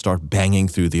you just start banging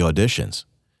through the auditions.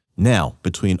 Now,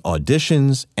 between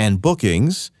auditions and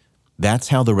bookings, that's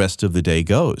how the rest of the day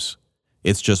goes.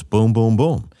 It's just boom, boom,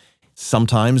 boom.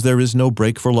 Sometimes there is no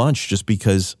break for lunch just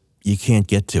because you can't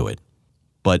get to it.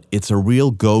 But it's a real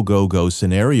go, go, go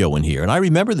scenario in here. And I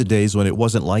remember the days when it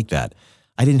wasn't like that.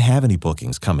 I didn't have any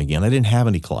bookings coming in. I didn't have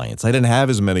any clients. I didn't have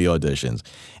as many auditions.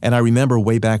 And I remember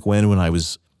way back when I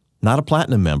was not a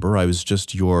platinum member, I was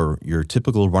just your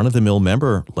typical run-of-the-mill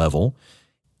member level.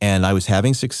 And I was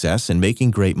having success and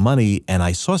making great money. And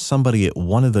I saw somebody at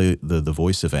one of the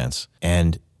voice events,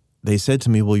 and they said to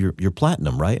me, well, you're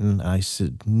platinum, right? And I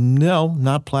said, no,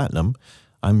 not platinum.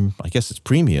 I guess it's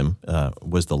premium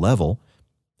was the level.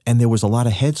 And there was a lot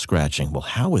of head scratching. Well,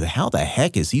 how the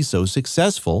heck is he so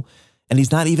successful? And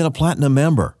he's not even a platinum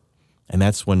member. And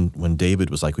that's when David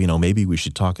was like, maybe we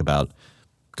should talk about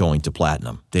going to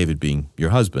platinum. David being your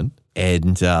husband.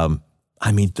 And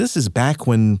this is back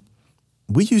when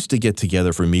we used to get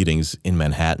together for meetings in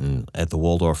Manhattan at the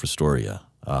Waldorf Astoria.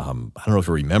 I don't know if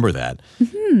you remember that.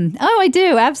 Mm-hmm. Oh, I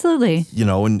do. Absolutely.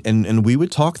 And we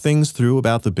would talk things through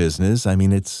about the business. I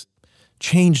mean, it's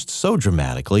changed so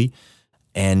dramatically.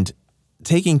 And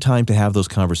taking time to have those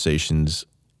conversations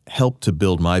helped to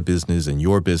build my business and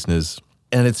your business.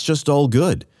 And it's just all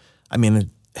good. I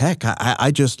mean, heck,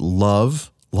 I just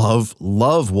love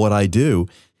what I do.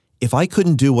 If I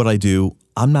couldn't do what I do,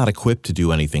 I'm not equipped to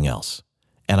do anything else.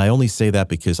 And I only say that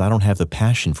because I don't have the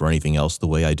passion for anything else the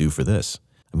way I do for this.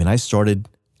 I mean, I started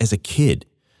as a kid.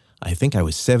 I think I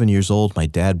was 7 years old. My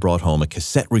dad brought home a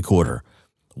cassette recorder.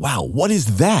 Wow, what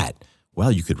is that?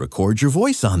 Well, you could record your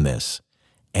voice on this.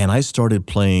 And I started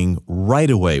playing right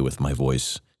away with my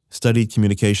voice. Studied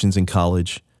communications in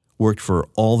college, worked for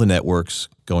all the networks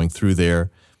going through there,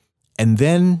 and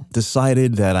then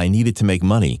decided that I needed to make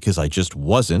money because I just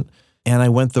wasn't. And I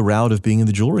went the route of being in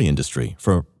the jewelry industry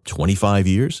for 25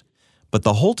 years. But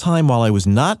the whole time while I was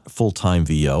not full-time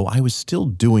VO, I was still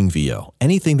doing VO.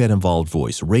 Anything that involved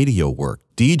voice, radio work,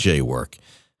 DJ work,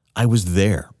 I was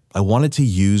there. I wanted to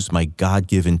use my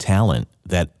God-given talent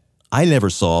that I never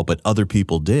saw, but other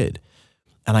people did.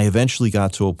 And I eventually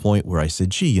got to a point where I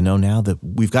said, gee, now that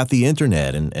we've got the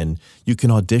internet and you can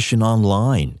audition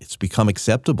online, it's become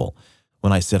acceptable.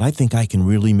 When I said, I think I can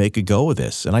really make a go of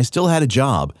this. And I still had a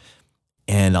job.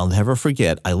 And I'll never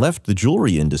forget, I left the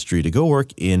jewelry industry to go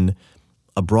work in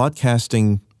a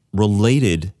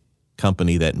broadcasting-related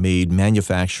company that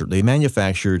manufactured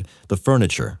the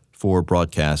furniture for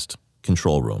broadcast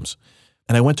control rooms.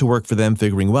 And I went to work for them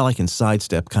figuring, well, I can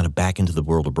sidestep kind of back into the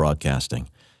world of broadcasting.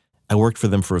 I worked for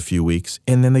them for a few weeks,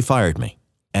 and then they fired me.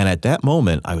 And at that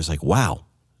moment, I was like, wow,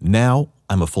 now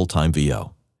I'm a full-time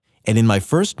VO. And in my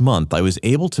first month, I was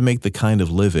able to make the kind of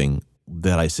living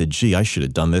that I said, gee, I should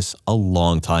have done this a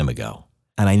long time ago.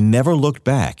 And I never looked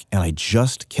back, and I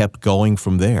just kept going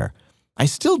from there. I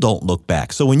still don't look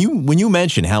back. So when you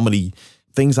mention how many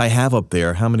things I have up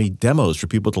there, how many demos for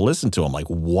people to listen to, I'm like,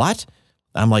 what?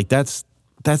 I'm like, that's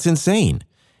insane.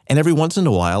 And every once in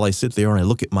a while, I sit there and I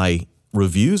look at my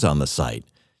reviews on the site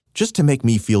just to make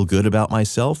me feel good about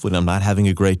myself when I'm not having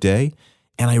a great day.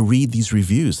 And I read these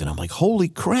reviews and I'm like, holy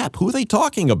crap, who are they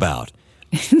talking about?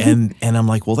 and I'm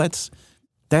like, well,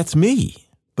 that's me.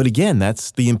 But again,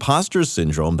 that's the imposter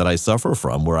syndrome that I suffer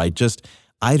from, where I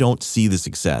don't see the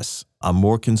success. I'm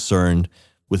more concerned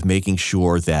with making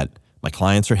sure that my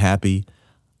clients are happy.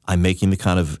 I'm making the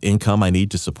kind of income I need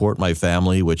to support my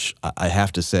family, which I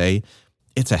have to say,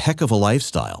 it's a heck of a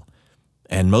lifestyle.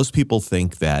 And most people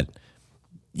think that,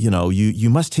 you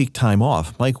must take time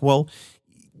off. Like, well,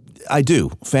 I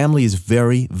do. Family is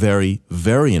very, very,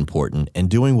 very important. And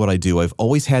doing what I do, I've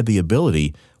always had the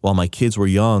ability, while my kids were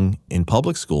young in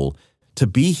public school, to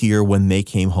be here when they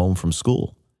came home from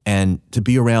school and to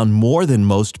be around more than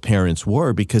most parents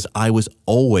were, because I was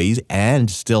always,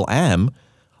 and still am,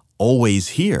 always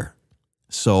here.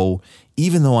 So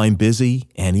even though I'm busy,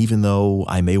 and even though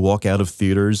I may walk out of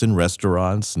theaters and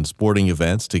restaurants and sporting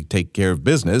events to take care of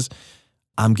business,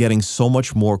 I'm getting so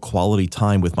much more quality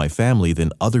time with my family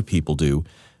than other people do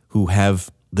who have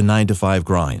the 9-to-5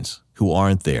 grinds, who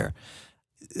aren't there.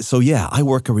 So yeah, I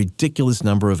work a ridiculous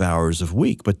number of hours a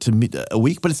week, but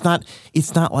it's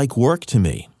not like work to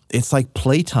me. It's like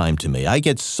playtime to me. I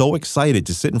get so excited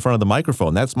to sit in front of the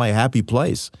microphone. That's my happy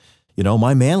place.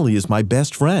 My Manly is my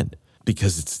best friend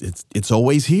because it's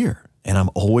always here and I'm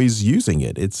always using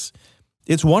it.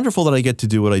 It's wonderful that I get to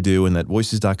do what I do and that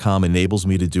Voices.com enables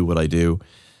me to do what I do.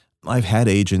 I've had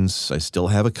agents, I still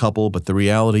have a couple, but the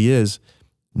reality is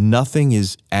nothing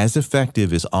is as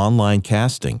effective as online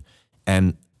casting.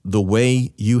 And the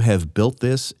way you have built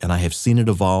this, and I have seen it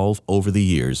evolve over the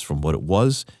years from what it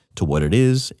was to what it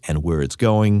is and where it's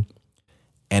going.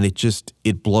 And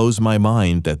it blows my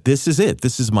mind that this is it.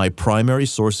 This is my primary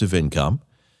source of income.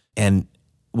 And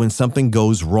when something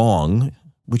goes wrong,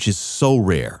 which is so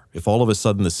rare, if all of a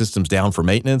sudden the system's down for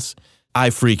maintenance,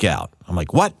 I freak out. I'm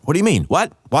like, what? What do you mean?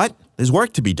 What? There's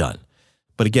work to be done.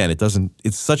 But again,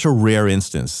 it's such a rare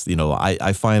instance.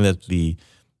 I find that the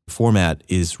format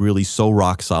is really so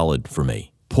rock solid for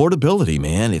me. Portability,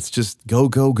 man, it's just go,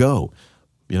 go, go.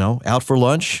 Out for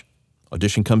lunch,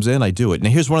 audition comes in, I do it. Now,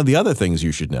 here's one of the other things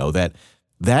you should know,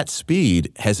 that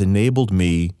speed has enabled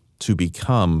me to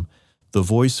become the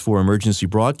voice for emergency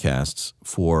broadcasts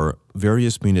for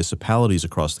various municipalities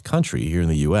across the country here in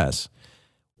the U.S.,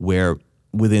 where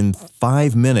within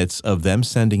 5 minutes of them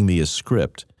sending me a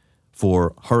script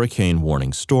for hurricane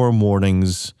warnings, storm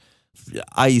warnings,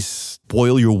 ice,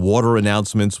 boil your water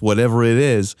announcements, whatever it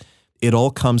is, it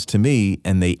all comes to me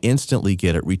and they instantly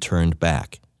get it returned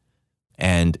back.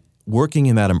 And working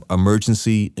in that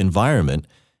emergency environment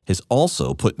has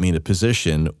also put me in a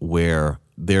position where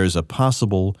there's a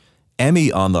possible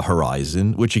Emmy on the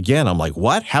horizon, which again, I'm like,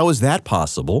 what? How is that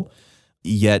possible?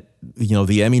 Yet,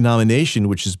 the Emmy nomination,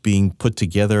 which is being put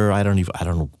together, I don't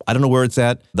know where it's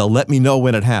at. They'll let me know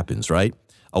when it happens, right?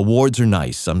 Awards are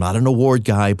nice. I'm not an award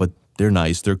guy, but they're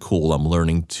nice. They're cool. I'm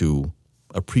learning to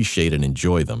appreciate and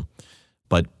enjoy them.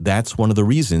 But that's one of the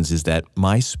reasons is that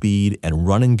my speed and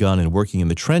run and gun and working in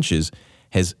the trenches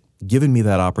has given me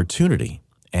that opportunity.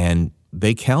 And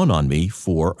they count on me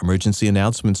for emergency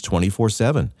announcements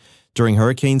 24/7. During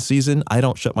hurricane season, I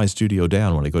don't shut my studio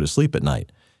down when I go to sleep at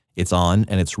night. It's on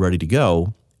and it's ready to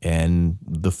go. And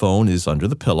the phone is under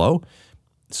the pillow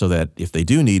so that if they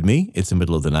do need me, it's the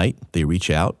middle of the night. They reach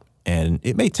out and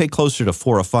it may take closer to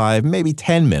 4 or 5, maybe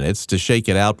 10 minutes to shake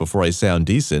it out before I sound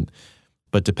decent.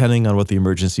 But depending on what the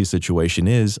emergency situation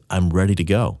is, I'm ready to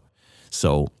go.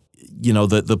 So,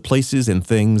 the places and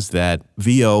things that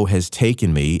VO has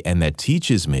taken me and that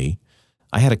teaches me.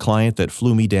 I had a client that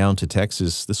flew me down to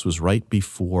Texas. This was right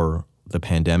before the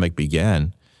pandemic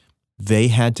began. They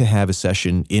had to have a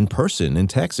session in person in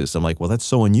Texas. I'm like, well, that's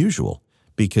so unusual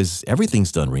because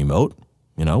everything's done remote.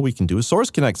 We can do a Source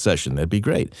Connect session. That'd be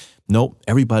great. Nope,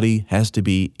 everybody has to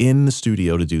be in the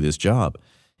studio to do this job.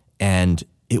 And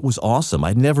it was awesome.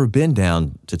 I'd never been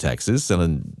down to Texas,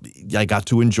 and I got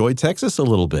to enjoy Texas a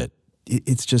little bit.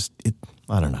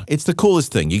 I don't know. It's the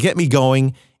coolest thing. You get me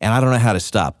going, and I don't know how to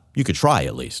stop. You could try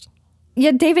at least.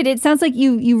 Yeah, David, it sounds like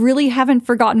you really haven't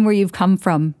forgotten where you've come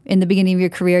from in the beginning of your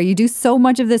career. You do so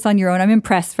much of this on your own. I'm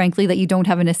impressed, frankly, that you don't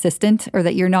have an assistant or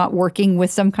that you're not working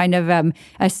with some kind of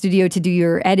a studio to do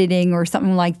your editing or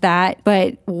something like that.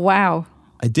 But wow.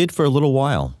 I did for a little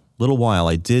while.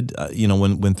 I did,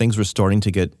 when things were starting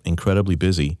to get incredibly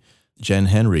busy, Jen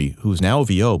Henry, who's now a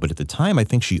VO, but at the time I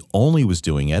think she only was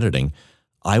doing editing,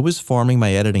 I was farming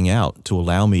my editing out to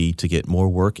allow me to get more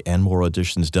work and more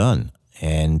auditions done.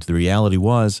 And the reality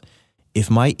was, if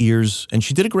my ears, and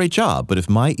she did a great job, but if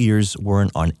my ears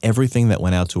weren't on everything that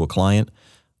went out to a client,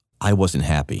 I wasn't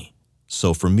happy.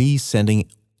 So for me, sending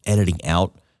editing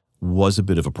out was a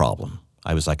bit of a problem.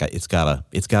 I was like, it's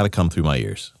gotta come through my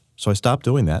ears. So I stopped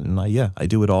doing that, and I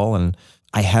do it all, and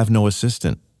I have no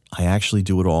assistant. I actually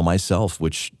do it all myself,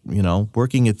 which,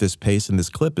 working at this pace and this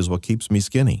clip is what keeps me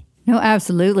skinny. No,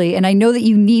 absolutely. And I know that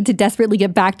you need to desperately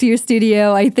get back to your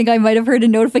studio. I think I might have heard a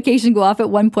notification go off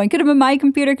at one point. Could have been my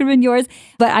computer, could have been yours,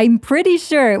 but I'm pretty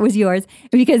sure it was yours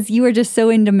because you are just so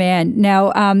in demand.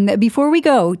 Now, before we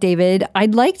go, David,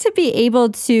 I'd like to be able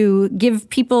to give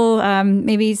people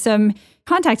maybe some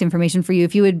contact information for you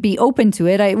if you would be open to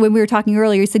it. When we were talking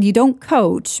earlier, you said you don't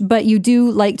coach, but you do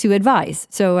like to advise.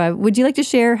 So would you like to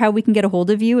share how we can get a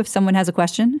hold of you if someone has a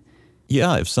question?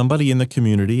 Yeah, if somebody in the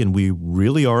community, and we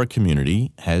really are a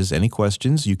community, has any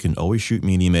questions, you can always shoot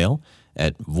me an email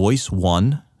at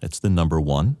voice1, that's the number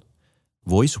 1,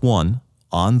 voice1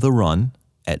 on the run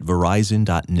at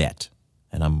verizon.net.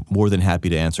 And I'm more than happy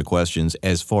to answer questions.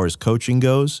 As far as coaching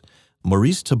goes,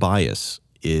 Maurice Tobias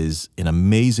is an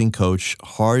amazing coach,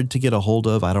 hard to get a hold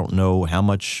of. I don't know how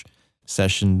much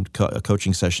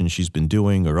coaching session she's been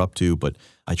doing or up to, but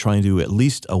I try and do at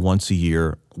least a once a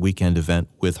year weekend event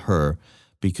with her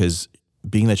because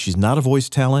being that she's not a voice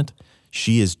talent,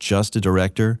 she is just a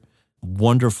director.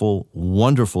 Wonderful,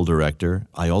 wonderful director.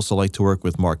 I also like to work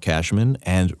with Mark Cashman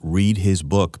and read his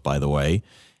book, by the way.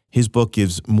 His book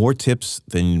gives more tips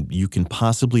than you can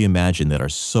possibly imagine that are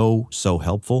so, so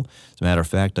helpful. As a matter of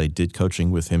fact, I did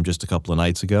coaching with him just a couple of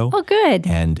nights ago. Oh, good.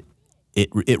 And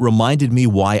it reminded me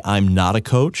why I'm not a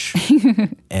coach.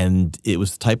 And it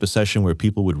was the type of session where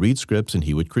people would read scripts and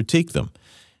he would critique them.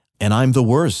 And I'm the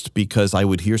worst because I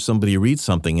would hear somebody read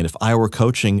something, and if I were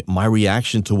coaching, my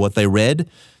reaction to what they read,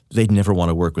 they'd never want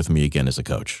to work with me again as a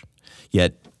coach.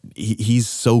 Yet he's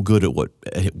so good at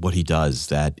what he does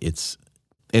that it's,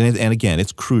 and again,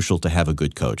 it's crucial to have a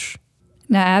good coach.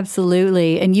 No,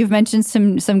 absolutely. And you've mentioned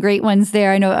some great ones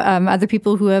there. I know other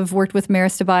people who have worked with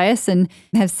Maurice Tobias and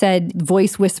have said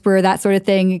voice whisperer, that sort of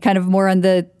thing, kind of more on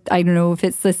the, I don't know if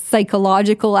it's the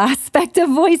psychological aspect of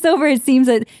voiceover. It seems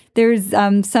that there's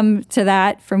some to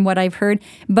that from what I've heard.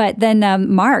 But then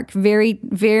Mark, very,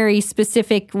 very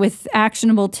specific with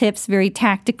actionable tips, very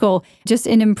tactical, just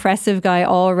an impressive guy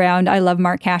all around. I love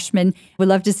Mark Cashman. Would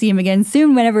love to see him again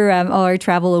soon whenever all our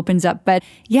travel opens up. But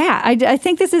yeah, I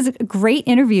think this is a great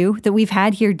interview that we've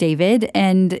had here, David.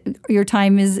 And your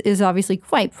time is obviously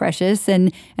quite precious.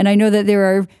 And I know that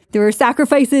there are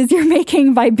sacrifices you're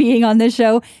making by being on this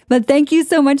show. But thank you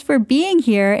so much for being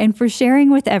here and for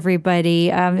sharing with everybody.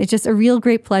 It's just a real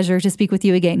great pleasure to speak with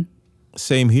you again.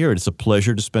 Same here. It's a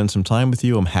pleasure to spend some time with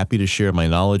you. I'm happy to share my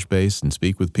knowledge base and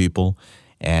speak with people.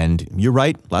 And you're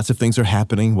right. Lots of things are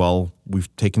happening while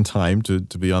we've taken time to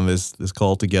be on this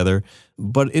call together.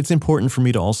 But it's important for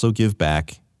me to also give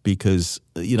back because,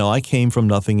 I came from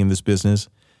nothing in this business.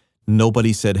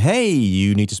 Nobody said, hey,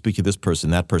 you need to speak to this person,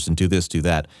 that person, do this, do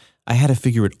that. I had to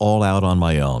figure it all out on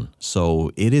my own. So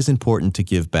it is important to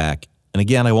give back. And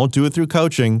again, I won't do it through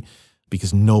coaching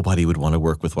because nobody would want to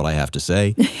work with what I have to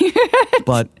say.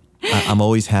 But I'm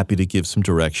always happy to give some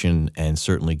direction and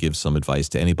certainly give some advice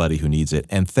to anybody who needs it.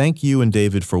 And thank you and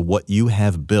David for what you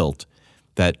have built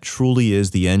that truly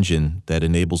is the engine that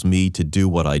enables me to do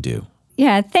what I do.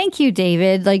 Yeah, thank you,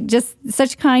 David. Just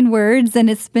such kind words. And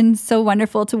it's been so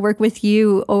wonderful to work with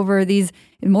you over these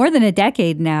more than a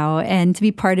decade now and to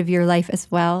be part of your life as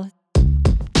well.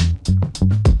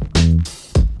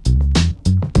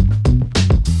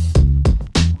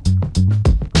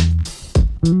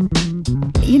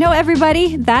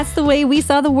 Everybody, that's the way we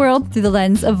saw the world through the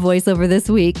lens of voiceover this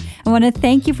week. I want to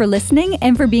thank you for listening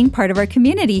and for being part of our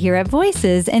community here at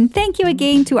Voices. And thank you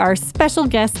again to our special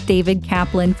guest, David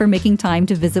Kaplan, for making time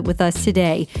to visit with us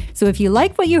today. So if you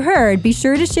like what you heard, be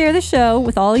sure to share the show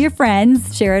with all your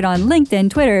friends. Share it on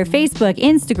LinkedIn, Twitter, Facebook,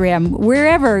 Instagram,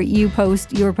 wherever you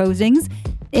post your postings.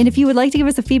 And if you would like to give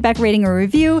us a feedback rating or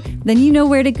review, then you know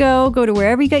where to go. Go to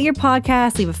wherever you get your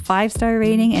podcast, leave a 5-star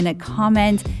rating and a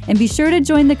comment, and be sure to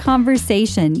join the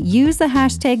conversation. Use the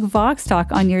hashtag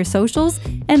VoxTalk on your socials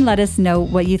and let us know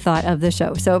what you thought of the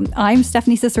show. So I'm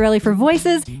Stephanie Ciccarelli for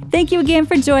Voices. Thank you again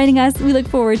for joining us. We look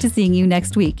forward to seeing you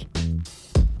next week.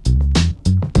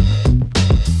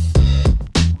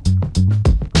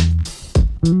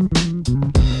 Mm-hmm.